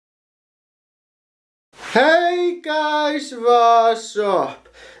Hey guys, what's up?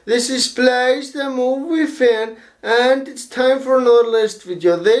 This is Blaze the movie fan and it's time for another list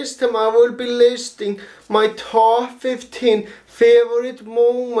video. This time I will be listing my top 15 favorite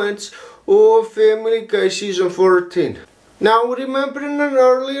moments of Family Guy season 14. Now remember in an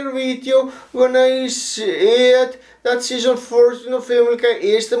earlier video when I said that season 14 of Family Guy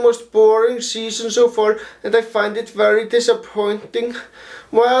is the most boring season so far and I find it very disappointing?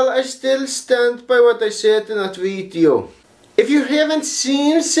 Well, I still stand by what I said in that video. If you haven't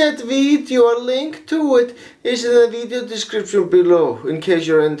seen said video, a link to it is in the video description below in case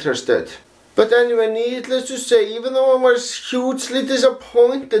you're interested. But anyway, needless to say, even though I was hugely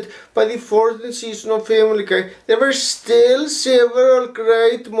disappointed by the 14th season of Family Guy, there were still several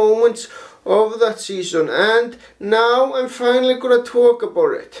great moments of that season, and now I'm finally gonna talk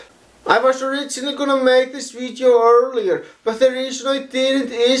about it. I was originally gonna make this video earlier, but the reason I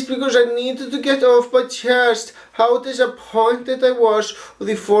didn't is because I needed to get off my chest how disappointed I was with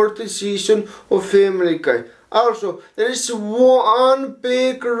the 14th season of Family Guy. Also, there is one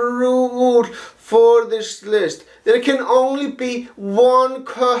big rule for this list. There can only be one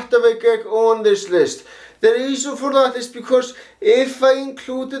cutaway gag on this list. The reason for that is because if I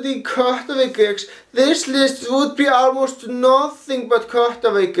included the cutaway gags, this list would be almost nothing but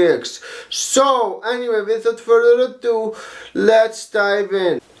cutaway gags. So, anyway, without further ado, let's dive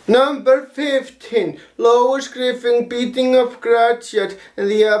in. Number 15, Lois Griffin beating up Gretchen in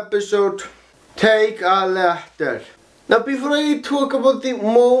the episode Take a Letter. Now before I talk about the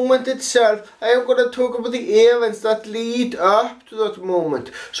moment itself, I am going to talk about the events that lead up to that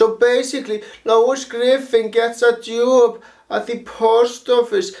moment. So basically, Lois Griffin gets a job at the post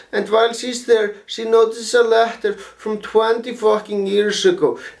office, and while she's there, she notices a letter from 20 fucking years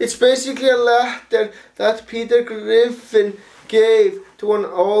ago. It's basically a letter that Peter Griffin gave to an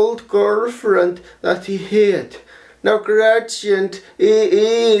old girlfriend that he had. Now Gretchen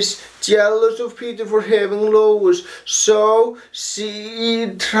is jealous of Peter for having Lois, so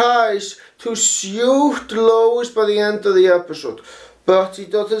she tries to shoot Lois by the end of the episode. But she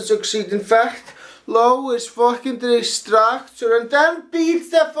doesn't succeed. In fact, Lois fucking distracts her and then beats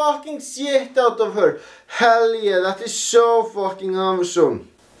the fucking shit out of her. Hell yeah, that is so fucking awesome.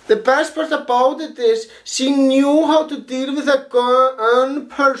 The best part about it is she knew how to deal with a gun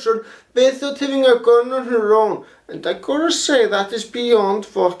person without having a gun on her own. And I gotta say, that is beyond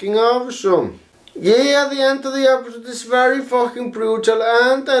fucking awesome. Yeah, the end of the episode is very fucking brutal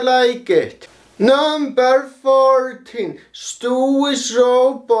and I like it. Number 14, Stewie's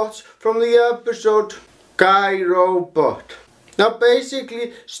robots from the episode Guy Robot. Now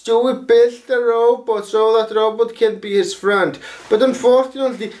basically, Stewie built a robot so that robot can be his friend. But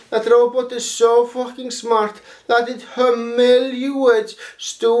unfortunately, that robot is so fucking smart that it humiliates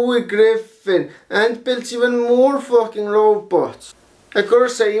Stewie Griffin and builds even more fucking robots. I gotta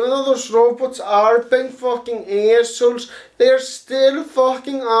say, even though those robots are being fucking assholes, they are still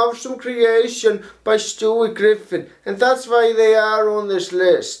fucking awesome creation by Stewie Griffin. And that's why they are on this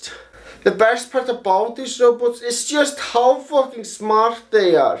list. The best part about these robots is just how fucking smart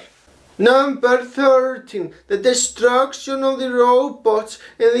they are. Number 13, the destruction of the robots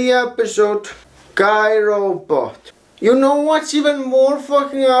in the episode Guy Robot. You know what's even more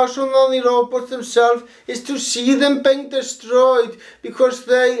fucking awesome than the robots themselves is to see them being destroyed because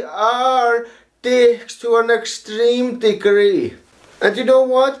they are dicks to an extreme degree. And you know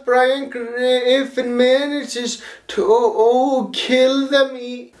what? Brian Griffin manages to kill them.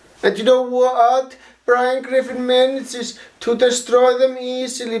 And you know what? Brian Griffin manages to destroy them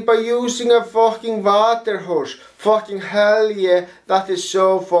easily by using a fucking water hose. Fucking hell yeah, that is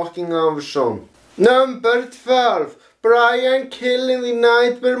so fucking awesome. Number 12, Brian killing the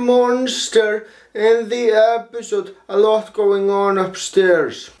nightmare monster in the episode A Lot Going On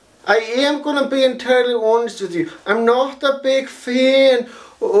Upstairs. I am gonna be entirely honest with you, I'm not a big fan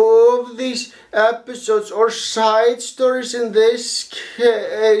of these episodes or side stories in this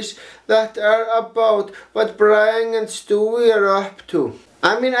case that are about what Brian and Stewie are up to.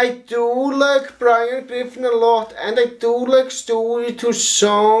 I mean, I do like Brian Griffin a lot and I do like Stewie to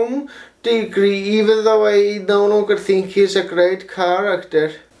some degree, even though I no longer think he's a great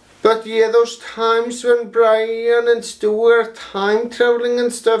character. But yeah, those times when Brian and Stewie are time traveling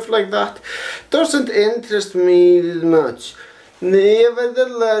and stuff like that doesn't interest me much.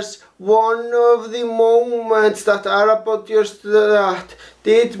 Nevertheless, one of the moments that are about just that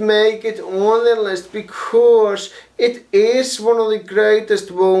did make it on the list because it is one of the greatest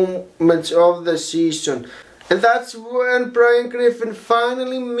moments of the season. And that's when Brian Griffin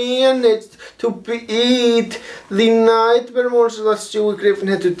finally managed to beat the nightmare monster that Stewie Griffin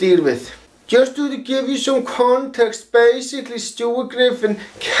had to deal with. Just to give you some context, basically Stuart Griffin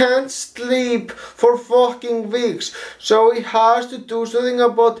can't sleep for fucking weeks, so he has to do something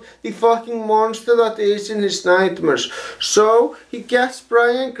about the fucking monster that is in his nightmares. So he gets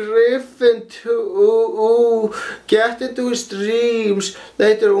Brian Griffin to get into his dreams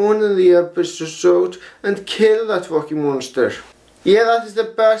later on in the episode and kill that fucking monster. Yeah, that is the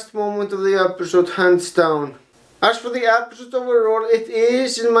best moment of the episode, hands down. As for the episode overall, it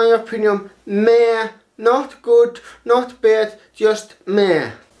is, in my opinion, meh. Not good, not bad, just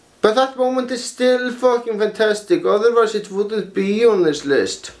meh. But that moment is still fucking fantastic, otherwise it wouldn't be on this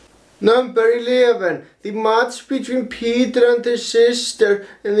list. Number 11. The match between Peter and his sister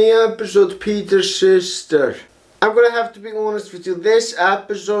in the episode Peter's Sister. I'm gonna have to be honest with you, this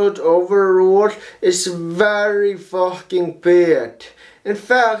episode overall is very fucking bad. In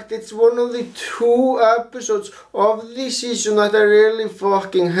fact, it's one of the 2 episodes of the season that I really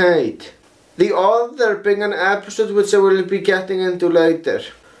fucking hate. The other being an episode which I will be getting into later.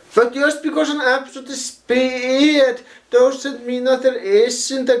 But just because an episode is bad doesn't mean that there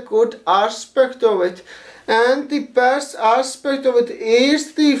isn't a good aspect of it. And the best aspect of it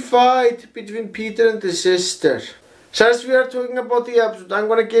is the fight between Peter and his sister. Since we are talking about the episode, I'm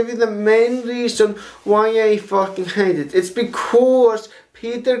gonna give you the main reason why I fucking hate it. It's because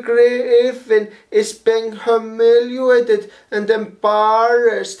Peter Griffin is being humiliated and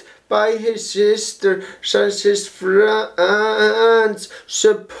embarrassed by his sister, since his friends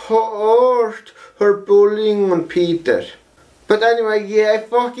support her bullying on Peter. But anyway, yeah, I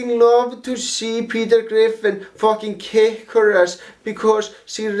fucking love to see Peter Griffin fucking kick her ass because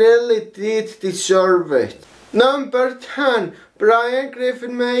she really did deserve it. Number 10. Brian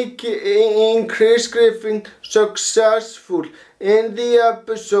Griffin making Chris Griffin successful in the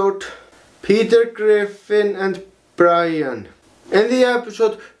episode Peter Griffin and Brian. In the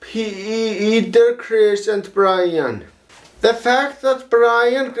episode Peter, Chris and Brian. The fact that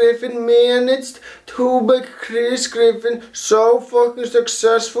Brian Griffin managed to make Chris Griffin so fucking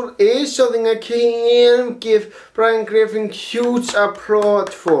successful is something I can give Brian Griffin huge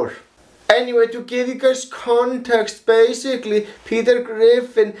applause for. Anyway, to give you guys context, basically Peter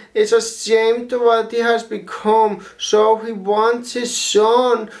Griffin is ashamed of what he has become, so he wants his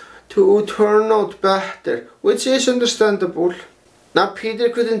son to turn out better, which is understandable. Now Peter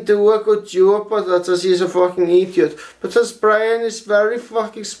couldn't do a good job at that as he's a fucking idiot, but as Brian is very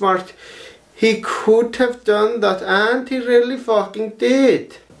fucking smart, he could have done that, and he really fucking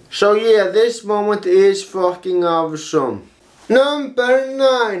did. So yeah, this moment is fucking awesome. Number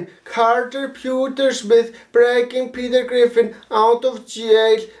 9. Carter Pewtersmith breaking Peter Griffin out of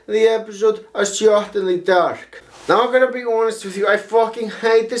jail in the episode A Shot in the Dark. Now I'm gonna be honest with you, I fucking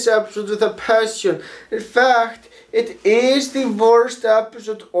hate this episode with a passion. In fact, it is the worst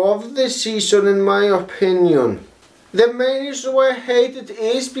episode of the season in my opinion. The main reason why I hate it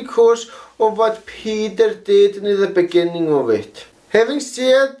is because of what Peter did in the beginning of it. Having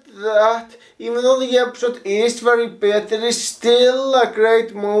said that, even though the episode is very bad, there is still a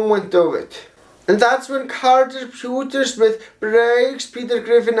great moment of it. And that's when Carter Pewtersmith breaks Peter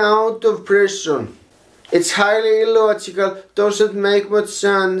Griffin out of prison. It's highly illogical, doesn't make much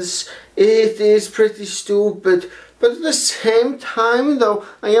sense, it is pretty stupid. But at the same time though,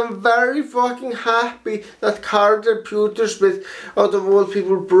 I am very fucking happy that Carter Pewtersmith, out of all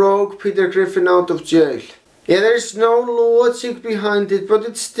people, broke Peter Griffin out of jail. Yeah, there's no logic behind it, but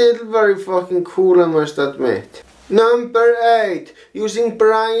it's still very fucking cool, I must admit. Number 8. Using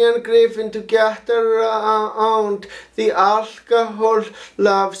Brian Griffin to get around the alcohol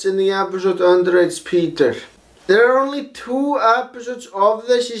labs in the episode Underage Peter. There are only 2 episodes of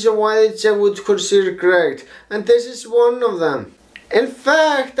the season which I would consider great, and this is one of them. In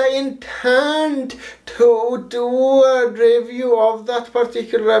fact, I intend to do a review of that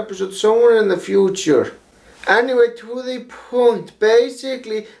particular episode somewhere in the future. Anyway, to the point,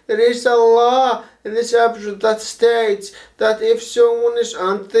 basically there is a law in this episode that states that if someone is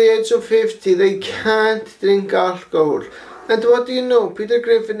under the age of 50, they can't drink alcohol. And what do you know, Peter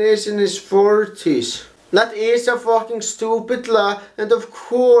Griffin is in his 40s. That is a fucking stupid law, and of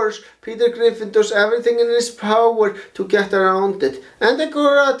course Peter Griffin does everything in his power to get around it. And I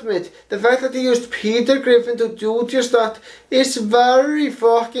gotta admit, the fact that he used Peter Griffin to do just that is very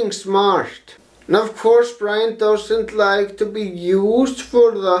fucking smart. Now of course Brian doesn't like to be used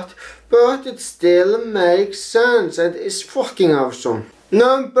for that, but it still makes sense and is fucking awesome.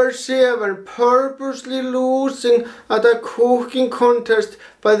 Number 7. Purposely losing at a cooking contest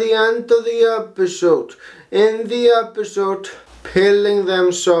by the end of the episode. In the episode Pilling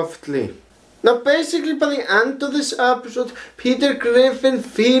Them Softly. Now basically by the end of this episode, Peter Griffin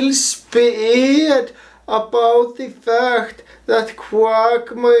feels bad about the fact that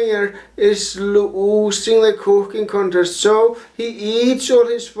Quagmire is losing the cooking contest, so he eats all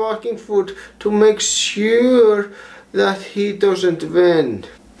his fucking food to make sure that he doesn't win.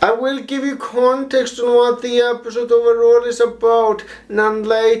 I will give you context on what the episode overall is about in a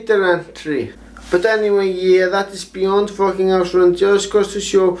later entry. But anyway, yeah, that is beyond fucking awesome and just goes to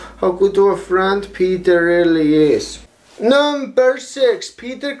show how good of a friend Peter really is. Number 6.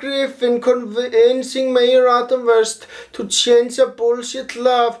 Peter Griffin convincing Mayor Adam West to change a bullshit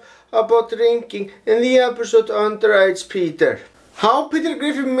law about drinking in the episode Underage Peter. How Peter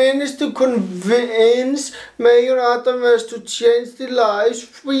Griffin managed to convince Mayor Adam West to change the law is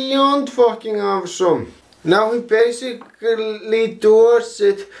beyond fucking awesome. Now he basically does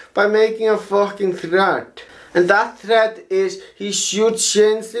it by making a fucking threat. And that threat is he should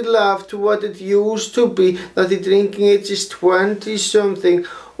change the law to what it used to be, that the drinking age is 20 something,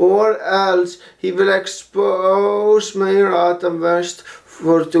 or else he will expose Mayor Adam West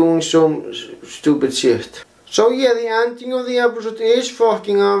for doing some stupid shit. So yeah, the ending of the episode is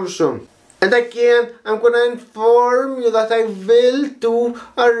fucking awesome. And again, I'm gonna inform you that I will do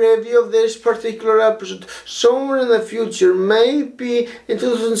a review of this particular episode somewhere in the future, maybe in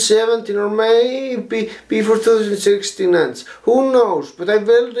 2017 or maybe before 2016 ends. Who knows? But I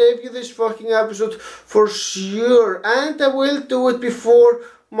will review this fucking episode for sure, and I will do it before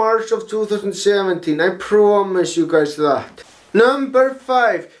March of 2017. I promise you guys that. Number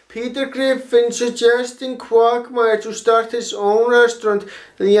 5. Peter Griffin suggesting Quagmire to start his own restaurant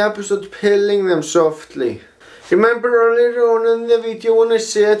in the episode Pilling Them Softly. Remember earlier on in the video when I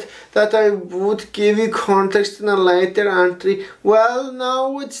said that I would give you context in a later entry? Well,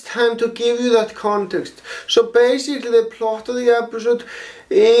 now it's time to give you that context. So basically the plot of the episode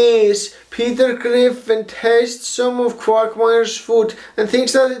is Peter Griffin tastes some of Quagmire's food and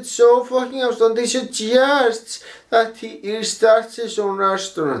thinks that it's so fucking awesome. He suggests that he starts his own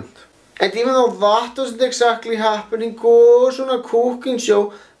restaurant. And even though that doesn't exactly happen, he goes on a cooking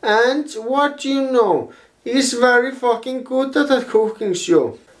show, and what do you know? He's very fucking good at that cooking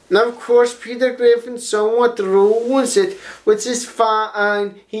show. Now of course Peter Griffin somewhat ruins it, which is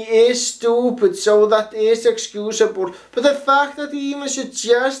fine. He is stupid, so that is excusable. But the fact that he even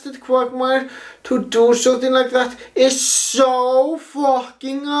suggested Quagmire to do something like that is so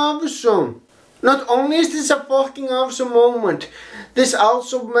fucking awesome. Not only is this a fucking awesome moment, this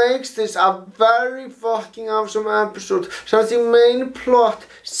also makes this a very fucking awesome episode, since the main plot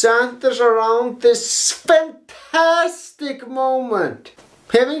centers around this fantastic moment.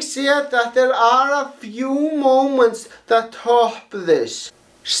 Having said that, there are a few moments that top this.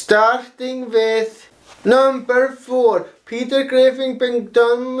 Starting with number 4. Peter Griffin being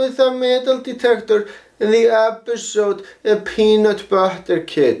done with a metal detector in the episode A Peanut Butter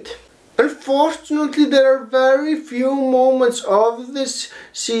Kid. Unfortunately, there are very few moments of this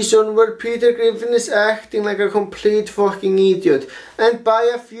season where Peter Griffin is acting like a complete fucking idiot. And by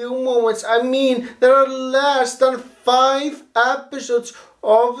a few moments, I mean there are less than 5 episodes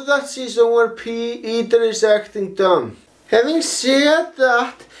of that season where Peter is acting dumb. Having said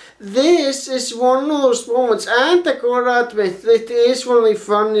that, this is one of those moments, and I gotta admit, it is one of the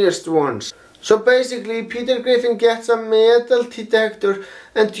funniest ones. So basically, Peter Griffin gets a metal detector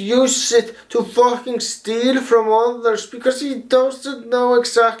and uses it to fucking steal from others because he doesn't know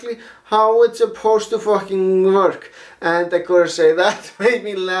exactly how it's supposed to fucking work. And I gotta say, that made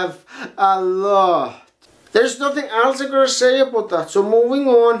me laugh a lot. There's nothing else I gotta say about that, so moving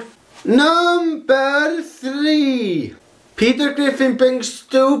on. Number 3. Peter Griffin being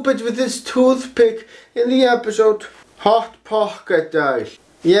stupid with his toothpick in the episode Hot Pocket Dial.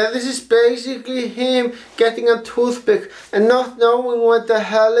 Yeah, this is basically him getting a toothpick and not knowing what the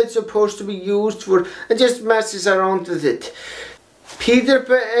hell it's supposed to be used for and just messes around with it. Peter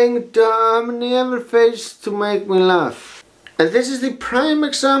being dumb never fails to make me laugh. And this is the prime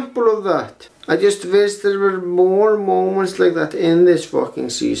example of that. I just wish there were more moments like that in this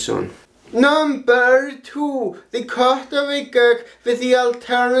fucking season. Number 2. The cutaway gag with the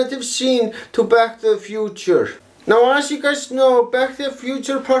alternative scene to Back to the Future. Now, as you guys know, Back to the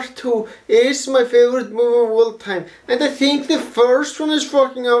Future Part 2 is my favorite movie of all time, and I think the first one is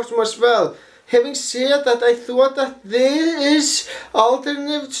fucking awesome as well. Having said that, I thought that this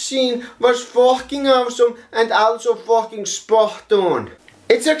alternative scene was fucking awesome and also fucking spot on.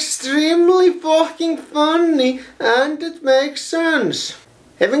 It's extremely fucking funny and it makes sense.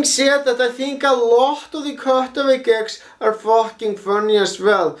 Having said that, I think a lot of the cutaway gags are fucking funny as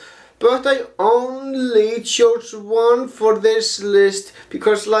well. but I only chose one for this list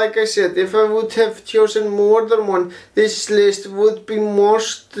because, like I said, if I would have chosen more than one, this list would be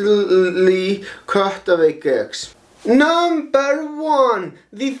mostly cutaway gags. Number 1.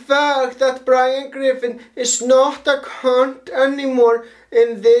 The fact that Brian Griffin is not a cunt anymore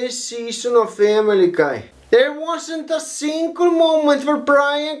in this season of Family Guy. There wasn't a single moment where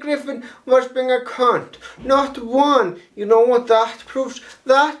Brian Griffin was being a cunt. Not one. You know what that proves?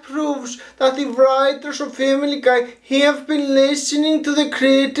 That proves that the writers of Family Guy have been listening to the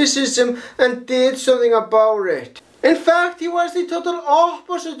criticism and did something about it. In fact, he was the total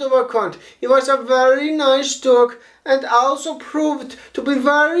opposite of a cunt. He was a very nice dog and also proved to be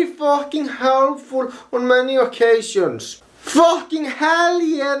very fucking helpful on many occasions. Fucking hell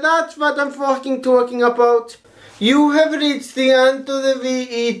yeah, that's what I'm fucking talking about. You have reached the end of the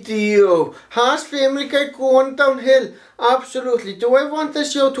video. Has Family Guy gone downhill? Absolutely. Do I want the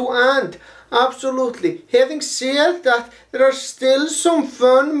show to end? Absolutely. Having said that, there are still some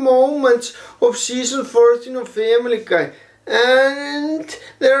fun moments of season 14 of Family Guy. And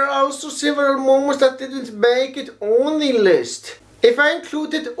there are also several moments that didn't make it on the list. If I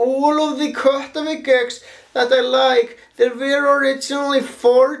included all of the cutaway gags that I like, there were originally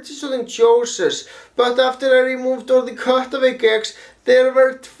 40 something choices, but after I removed all the cutaway gags, there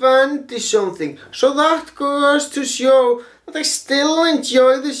were 20 something. So that goes to show that I still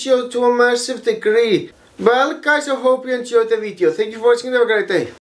enjoy the show to a massive degree. Well guys, I hope you enjoyed the video. Thank you for watching and have a great day.